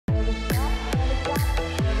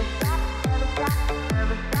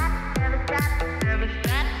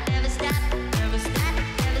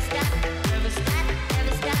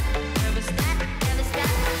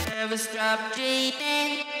stop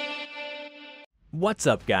cheating. What's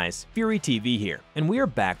up guys, FuryTV here, and we are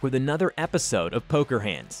back with another episode of Poker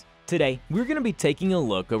Hands. Today, we're going to be taking a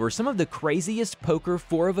look over some of the craziest poker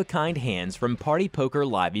 4-of-a-kind hands from Party Poker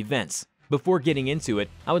live events. Before getting into it,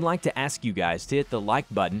 I would like to ask you guys to hit the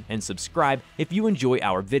like button and subscribe if you enjoy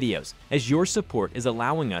our videos, as your support is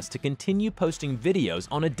allowing us to continue posting videos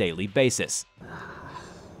on a daily basis.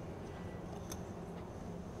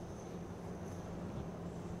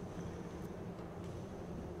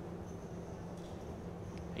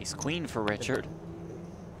 Ace Queen for Richard,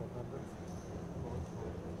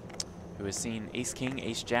 who has seen Ace King,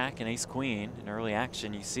 Ace Jack, and Ace Queen in early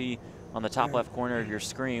action. You see on the top left corner of your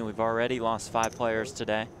screen, we've already lost 5 players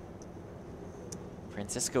today.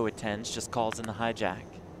 Francisco with 10s, just calls in the hijack.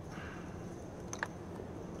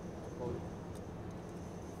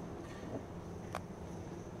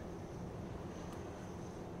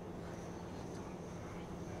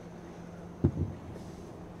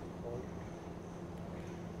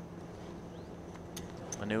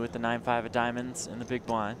 Manu with the 9-5 of diamonds in the big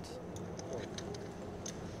blind.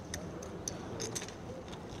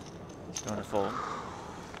 Going to fold,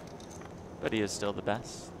 but he is still the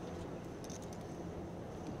best.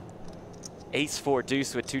 Ace-4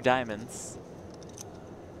 deuce with 2 diamonds.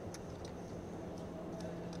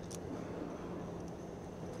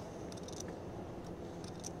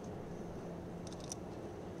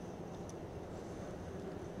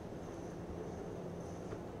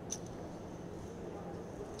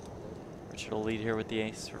 Richard will lead here with the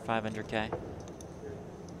ace for 500K.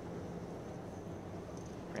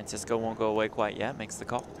 Francisco won't go away quite yet, makes the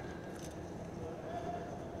call.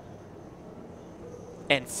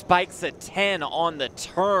 And spikes a 10 on the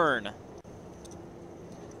turn.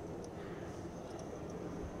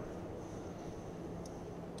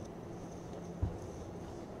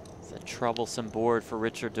 It's a troublesome board for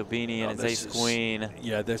Richard Dubini and his ace-queen.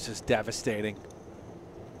 Yeah, this is devastating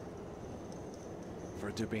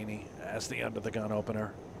for Dubini as the under-the-gun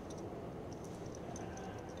opener.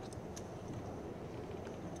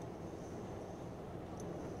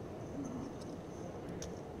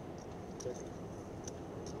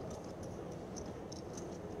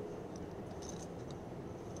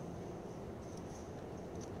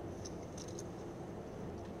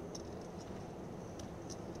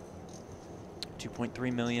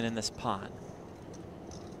 $2.3 million in this pot.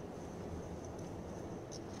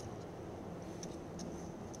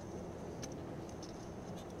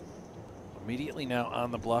 Immediately now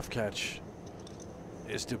on the bluff catch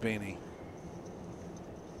is Dubini.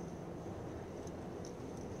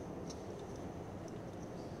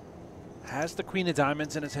 Has the queen of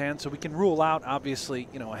diamonds in his hand, so we can rule out, obviously,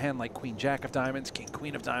 you know, a hand like queen jack of diamonds, king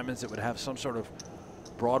queen of diamonds that would have some sort of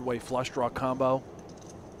Broadway flush draw combo.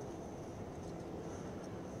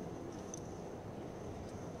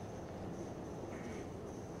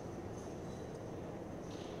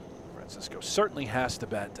 Francisco certainly has to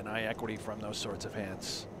bet, deny equity from those sorts of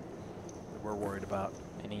hands that we're worried about.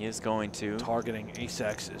 And he is going to. Targeting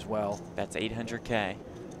ace-x as well. That's 800K.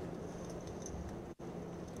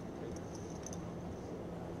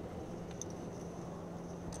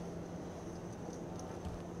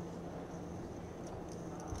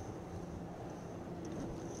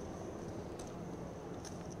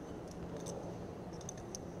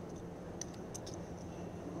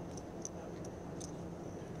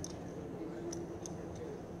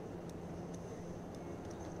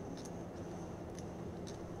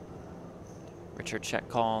 Richard check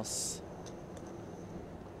calls.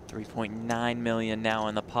 3.9 million now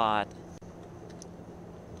in the pot.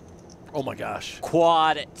 Oh my gosh.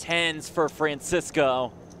 Quad at 10s for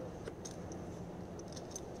Francisco.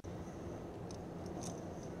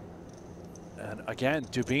 And again,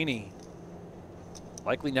 Dubini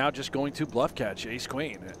likely now just going to bluff catch ace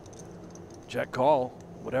queen. Check call,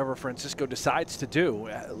 whatever Francisco decides to do.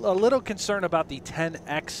 A little concern about the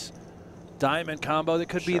 10x diamond combo that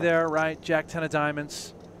could be there, right? Jack 10 of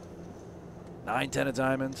diamonds, 9-10 of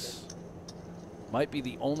diamonds. Might be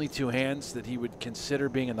the only 2 hands that he would consider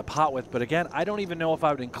being in the pot with. But again, I don't even know if I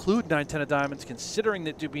would include 9-10 of diamonds, considering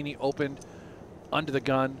that Dubini opened under the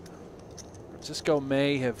gun. Francisco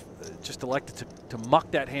may have just elected to muck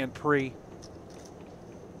that hand pre.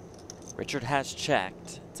 Richard has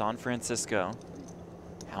checked. It's on Francisco.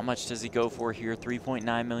 How much does he go for here?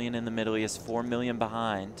 3.9 million in the middle. He has 4 million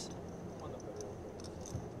behind.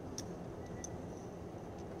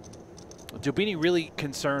 Dubini really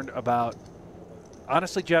concerned about,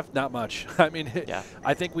 honestly, Jeff, not much. I mean, yeah.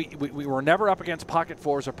 I think we were never up against pocket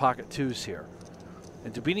 4s or pocket 2s here.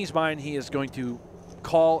 In Dubini's mind, he is going to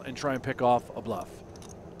call and try and pick off a bluff.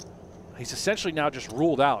 He's essentially now just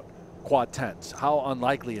ruled out quad tens. How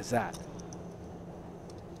unlikely is that?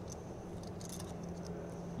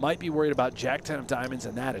 Might be worried about Jack 10 of diamonds,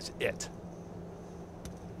 and that is it.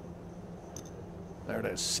 There it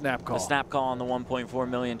is, snap call. The snap call on the 1.4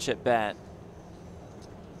 million chip bet.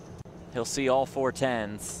 He'll see all 4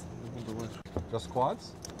 tens. Just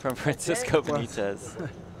quads? From Francisco Benitez.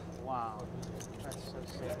 Wow. That's so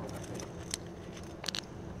sick.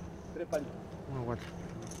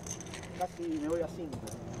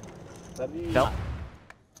 Nope.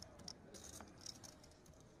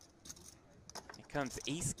 Here comes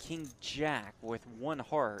Ace King Jack with 1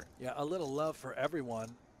 heart. Yeah, a little love for everyone.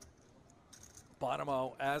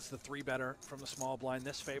 Bonomo as the 3-better from the small blind.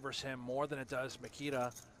 This favors him more than it does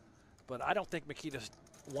Makita, but I don't think Makita's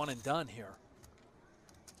one and done here.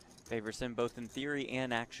 Favors him both in theory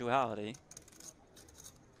and actuality.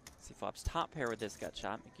 He flops top pair with his gut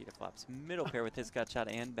shot. Makita flops middle pair with his gut shot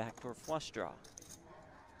and backdoor flush draw.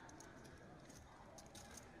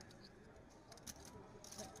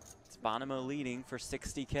 It's Bonomo leading for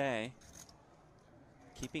 60K.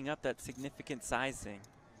 Keeping up that significant sizing.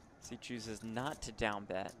 So he chooses not to down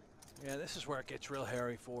bet. Yeah, this is where it gets real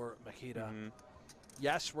hairy for Makita.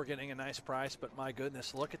 Yes, we're getting a nice price, but my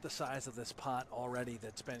goodness, look at the size of this pot already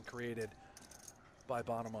that's been created by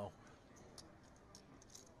Bonomo.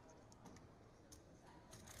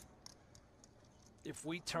 If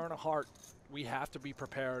we turn a heart, we have to be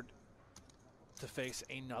prepared to face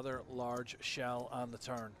another large shell on the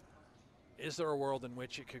turn. Is there a world in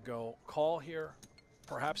which it could go call here,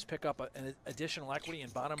 perhaps pick up an additional equity,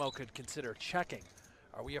 and Bonomo could consider checking?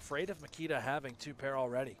 Are we afraid of Makita having 2 pair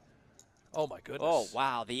already? Oh my goodness. Oh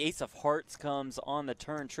wow, the ace of hearts comes on the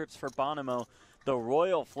turn, trips for Bonomo. The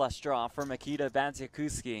royal flush draw for Makita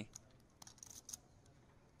Badziakuski.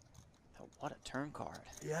 Oh, what a turn card.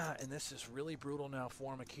 Yeah, and this is really brutal now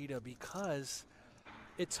for Makita because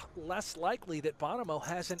it's less likely that Bonomo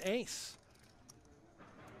has an ace.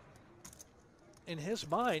 In his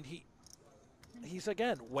mind, he's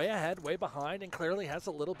again way ahead, way behind, and clearly has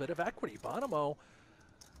a little bit of equity. Bonomo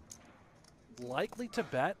likely to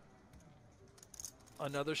bet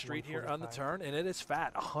another street here on the turn, and it is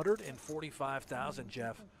fat. 145,000,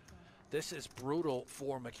 Jeff. This is brutal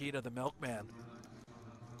for Makita the Milkman.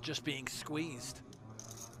 Just being squeezed.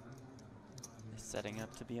 Setting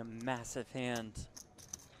up to be a massive hand.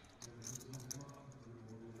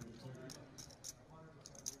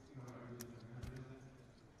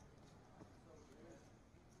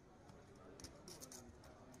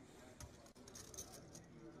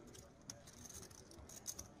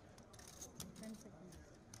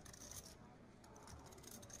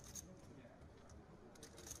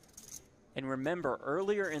 And remember,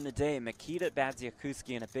 earlier in the day, Makita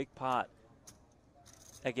Badziakuski in a big pot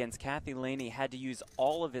against Kathy Laney had to use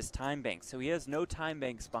all of his time banks, so he has no time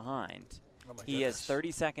banks behind. Oh my he goodness. has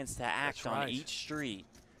 30 seconds to act on right. each street,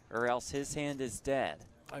 or else his hand is dead.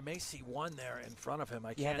 I may see one there in front of him.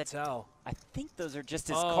 I Yeah, can't tell. I think those are just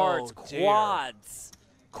his Oh, cards. dear. Quads.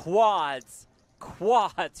 Quads.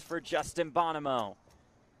 Quads for Justin Bonomo.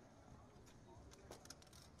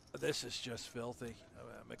 This is just filthy.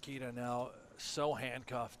 Makita now so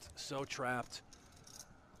handcuffed, so trapped.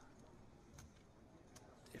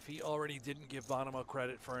 If he already didn't give Bonomo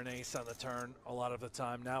credit for an ace on the turn a lot of the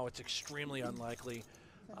time, now it's extremely unlikely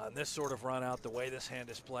on this sort of run out, the way this hand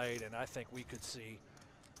is played, and I think we could see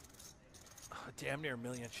a damn near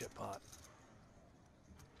million chip pot.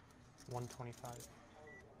 125.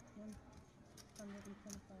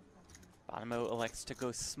 Bonomo elects to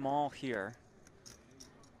go small here.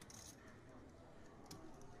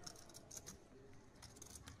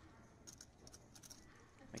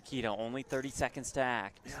 Makita, only 30 seconds to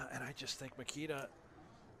act. Yeah, and I just think Makita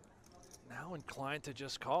now inclined to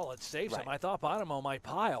just call. It saves Right. him. I thought Bonomo might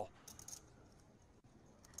pile.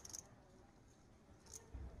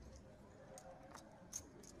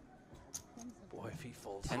 Boy, if he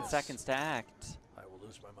folds 10 this, seconds to act. I will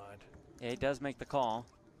lose my mind. Yeah, he does make the call.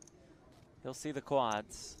 He'll see the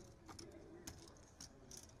quads.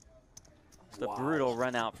 It's the Wow. brutal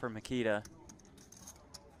run out for Makita.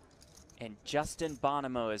 And Justin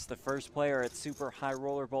Bonomo is the first player at Super High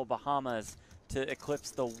Roller Bowl Bahamas to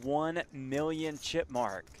eclipse the 1 million chip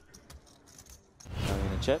mark.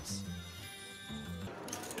 Million in chips.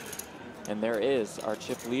 And there is our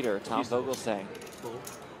chip leader, Tom Vogelsang,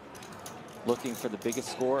 looking for the biggest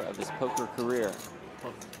score of his poker career.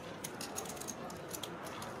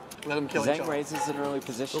 Let him kill each Zhang other. raises an early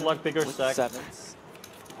position Good luck, bigger with stack. sevens.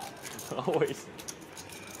 Always.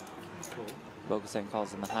 Vogelsang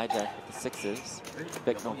calls in the hijack with the sixes.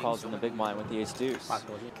 Bicknell calls in the big blind with the ace deuce.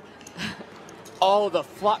 Oh, the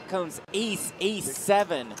flop comes ace, ace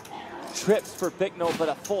seven. trips for Bicknell, but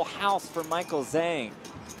a full house for Michael Zhang.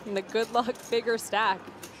 And the good luck bigger stack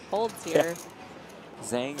holds here.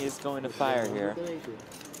 Zhang is going to fire here.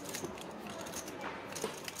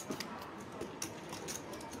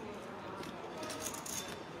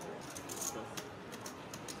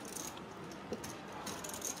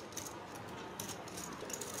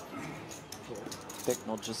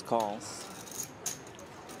 Bicknell just calls.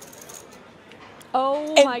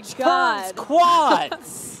 Oh And my turns God.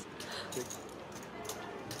 quads.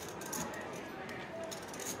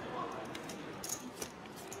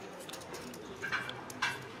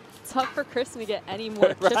 Tough for Kristen to get any more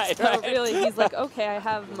chips, Right, though, right. really. He's like, okay, I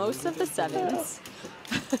have most of the sevens.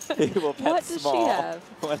 He will bet What does small. she have?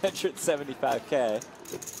 175K.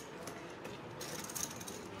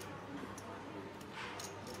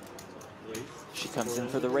 She comes in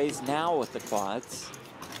for the raise now with the quads.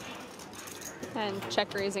 And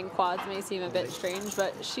check raising quads may seem a bit strange,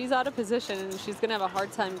 but she's out of position and she's going to have a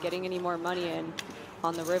hard time getting any more money in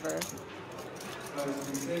on the river.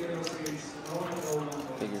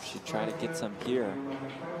 Figure she'd try to get some here.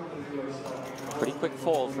 Pretty quick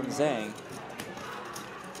fold from Zhang.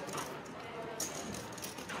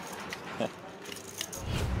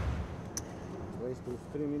 Raised to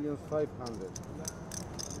 3,500,000.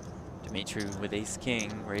 Dimitri with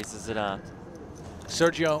ace-king raises it up.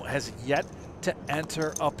 Sergio has yet to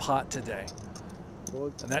enter a pot today.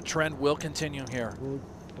 Hold, And that trend will continue here.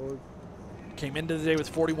 hold. Came into the day with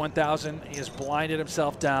 41,000. He has blinded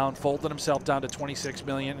himself down, folded himself down to 26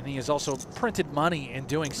 million, and he has also printed money in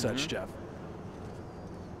doing such, Jeff.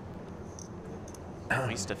 At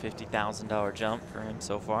least a $50,000 jump for him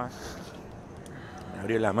so far. Me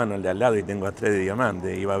abrió la mano el de al lado y tengo a 3 de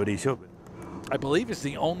diamante. Iba a abrir yo. I believe is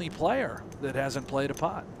the only player that hasn't played a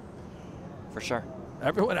pot. For sure.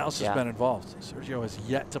 Everyone else has Yeah. been involved. Sergio has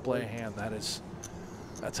yet to play a hand. That's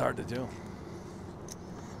hard to do.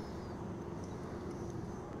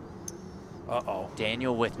 Uh-oh.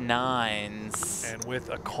 Daniel with nines. And with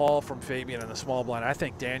a call from Fabian in the small blind, I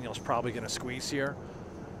think Daniel's probably going to squeeze here.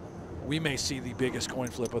 We may see the biggest coin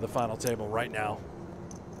flip of the final table right now.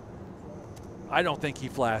 I don't think he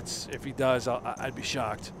flats. If he does, I'd be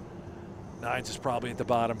shocked. Nines is probably at the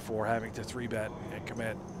bottom for having to 3-bet and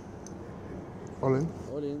commit. All in.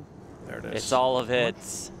 All in. There it is. It's all of it.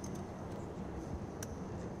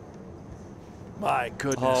 My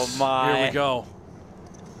goodness. Oh, my. Here we go.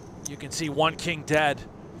 You can see one king dead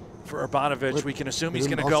for Urbanovic. We can assume he's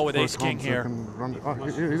going to go with ace-king here.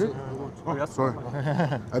 Oh, sorry.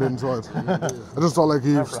 I didn't saw it. I just saw like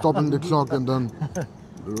he stopping the clock and then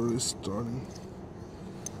restarting.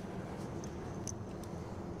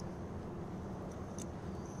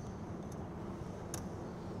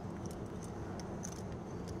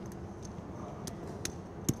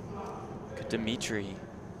 Could Dimitri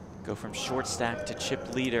go from short stack to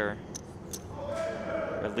chip leader,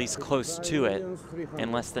 or at least close to it,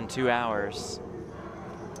 in less than 2 hours?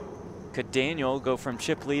 Could Daniel go from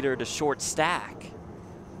chip leader to short stack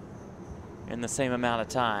in the same amount of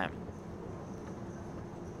time?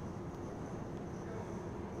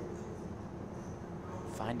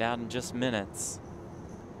 Find out in just minutes.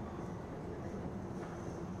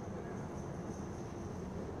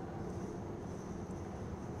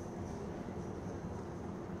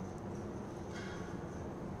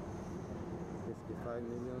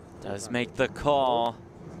 Does make the call.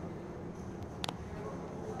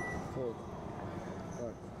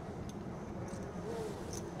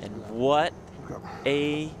 And what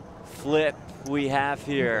a flip we have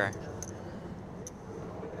here.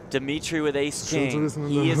 Dimitri with ace-king.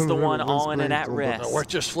 He is the one all in and at risk. We're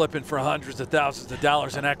just flipping for hundreds of thousands of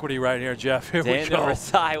dollars in equity right here, Jeff. Here we Daniel go.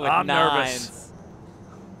 Rasai with I'm nines. nervous.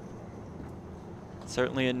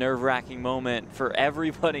 Certainly a nerve-wracking moment for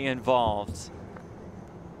everybody involved.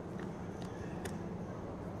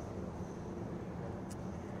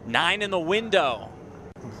 Nine in the window.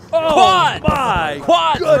 Oh, Quads! my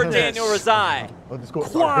Quads for goodness. Daniel Rasai.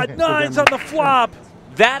 Quad nines on the flop.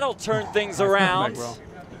 That'll turn things around.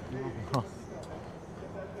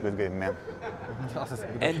 Good game, man.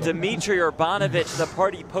 And Dimitri Urbanovic, the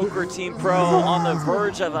Party Poker Team Pro, on the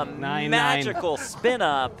verge of a magical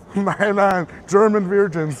spin-up, 9-9, German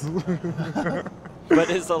Virgins. but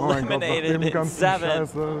is eliminated in 7.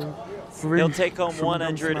 He'll take home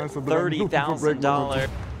 $130,000.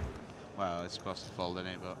 Wow, it's supposed to fold, isn't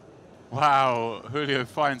it? But wow, Julio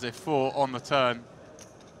finds a 4 on the turn.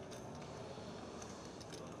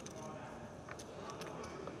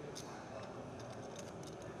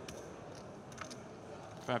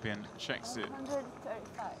 Fabian checks it.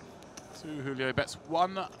 135. So Julio bets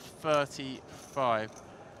 135.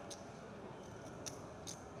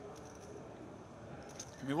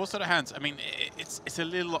 mean, what sort of hands? I mean, it's a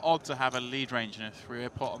little odd to have a lead range in a 3-way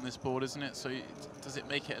pot on this board, isn't it? So does it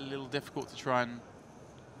make it a little difficult to try and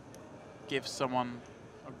give someone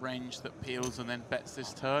a range that peels and then bets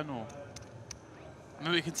this turn? Or I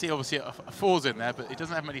mean, we can see obviously a 4's in there, but he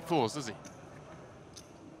doesn't have many 4s, does he?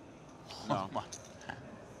 No. Oh,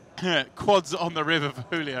 my. Quads on the river for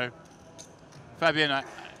Julio. Fabian, I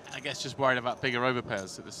guess just worried about bigger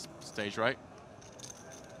overpairs at this stage, right?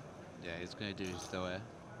 Yeah, he's going to do his dough here.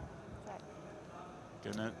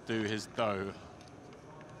 Gonna do his dough.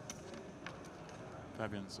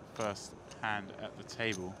 Fabian's first hand at the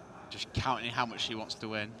table. Just counting how much he wants to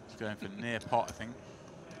win. He's going for near pot, I think.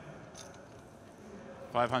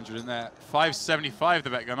 500 in there. 575 the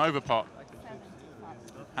bet going over pot.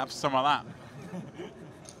 Have some of that.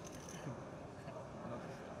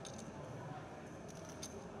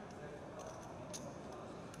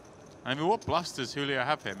 I mean, what bluffs does Julio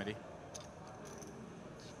have here, Midi?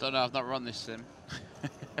 Don't know, I've not run this sim.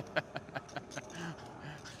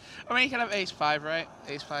 I mean, you can have ace-5, right?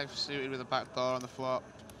 Ace-5 suited with a backdoor on the flop.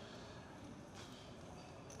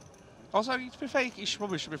 Also, to be fair, you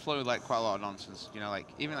probably should be flowing with like quite a lot of nonsense. You know, like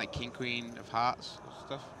even like king-queen of hearts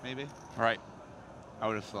stuff, maybe. Right. I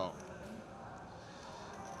would have thought.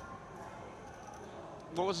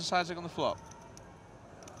 What was the sizing on the flop?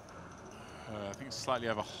 I think it's slightly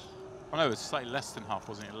over. Oh no, it's slightly less than half,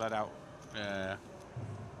 wasn't it? Let out. Yeah.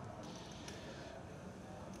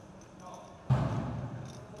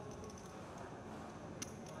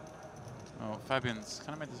 Oh, Fabian's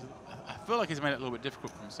kind of made this. I feel like he's made it a little bit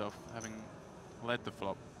difficult for himself, having led the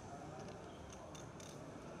flop.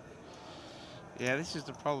 Yeah, this is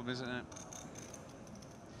the problem, isn't it?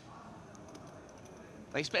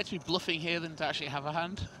 I expect to be bluffing here than to actually have a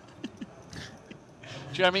hand.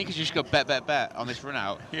 Do you know what I mean? Because you just go bet, bet, bet on this run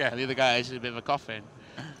out. Yeah. And the other guy is a bit of a coffin.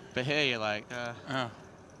 But here you're like, oh.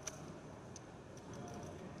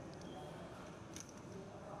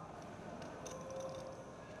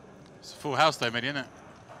 It's a full house though, Midi, isn't it?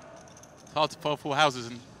 It's hard to fold full houses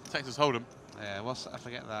in Texas Hold'em. yeah, I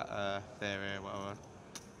forget that theory or whatever.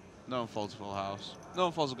 No one folds a full house. No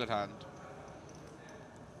one folds a good hand.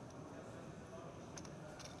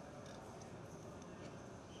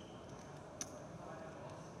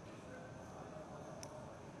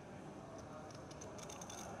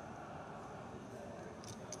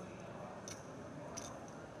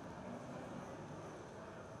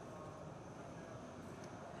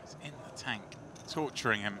 In the tank,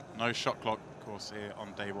 torturing him. No shot clock, of course, here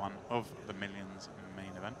on day one of the Millions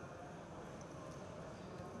main event.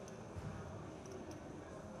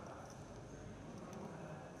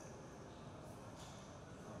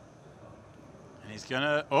 And he's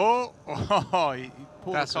gonna. He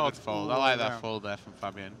pulled That's the a card good fold. all I like the way that down. fold there from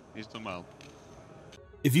Fabian. He's done well.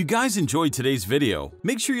 If you guys enjoyed today's video,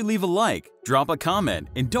 make sure you leave a like, drop a comment,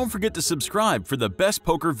 and don't forget to subscribe for the best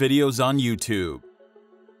poker videos on YouTube.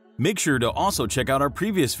 Make sure to also check out our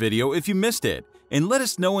previous video if you missed it, and let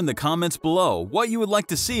us know in the comments below what you would like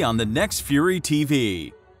to see on the next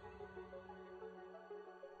FuryTV.